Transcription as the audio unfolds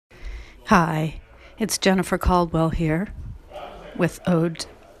Hi, it's Jennifer Caldwell here with Ode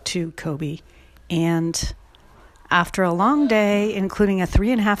to Kobe. And after a long day, including a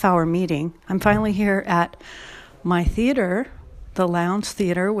 3.5-hour meeting, I'm finally here at my theater, the Lounge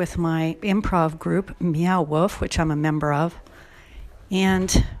Theater, with my improv group, Meow Wolf, which I'm a member of.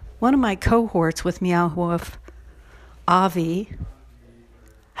 And one of my cohorts with Meow Wolf, Avi,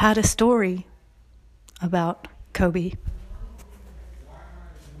 had a story about Kobe.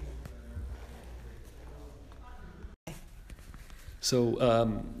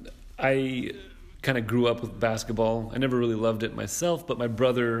 So I kind of grew up with basketball. I never really loved it myself, but my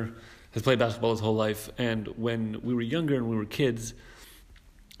brother has played basketball his whole life. And when we were younger and we were kids,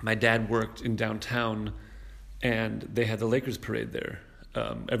 my dad worked in downtown, and they had the Lakers parade there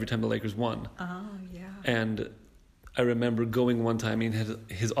every time the Lakers won. Oh, yeah. And I remember going one time, and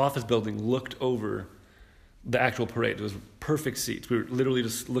his office building looked over the actual parade. It was perfect seats. We were literally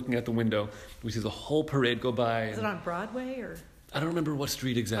just looking at the window. We see the whole parade go by. Is it on Broadway or? I don't remember what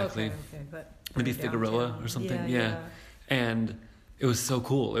street exactly. Okay, but maybe Figueroa or something. Yeah. And it was so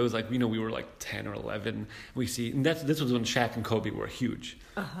cool. It was like, we were like 10 or 11. We see, and this was when Shaq and Kobe were huge.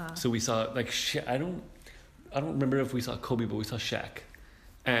 Uh-huh. So we saw like I don't remember if we saw Kobe, but we saw Shaq,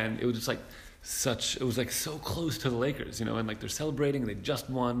 and it was just like it was like so close to the Lakers, and like they're celebrating. They just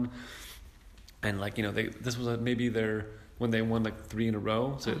won, and like this was maybe when they won like 3 in a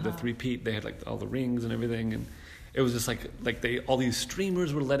row. So the three-peat, they had like all the rings and everything, and it was just like all these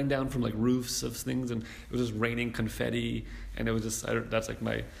streamers were letting down from like roofs of things, and it was just raining confetti, and it was just that's like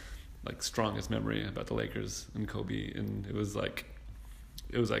my like strongest memory about the Lakers and Kobe. And it was like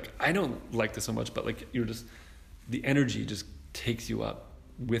I don't like this so much, but like the energy just takes you up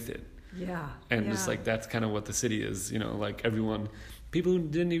with it. Yeah. And just like that's kind of what the city is, like people who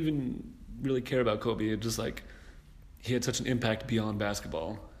didn't even really care about Kobe, it just like he had such an impact beyond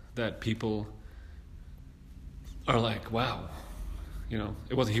basketball that people are like, wow,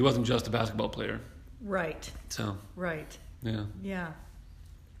 he wasn't just a basketball player. Right. So. Right. Yeah. Yeah.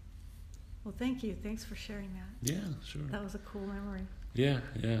 Well, thank you. Thanks for sharing that. Yeah, sure. That was a cool memory. Yeah.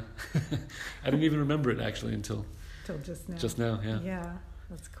 I didn't even remember it actually until Just now. Just now, yeah. Yeah,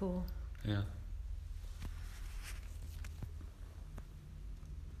 that's cool. Yeah.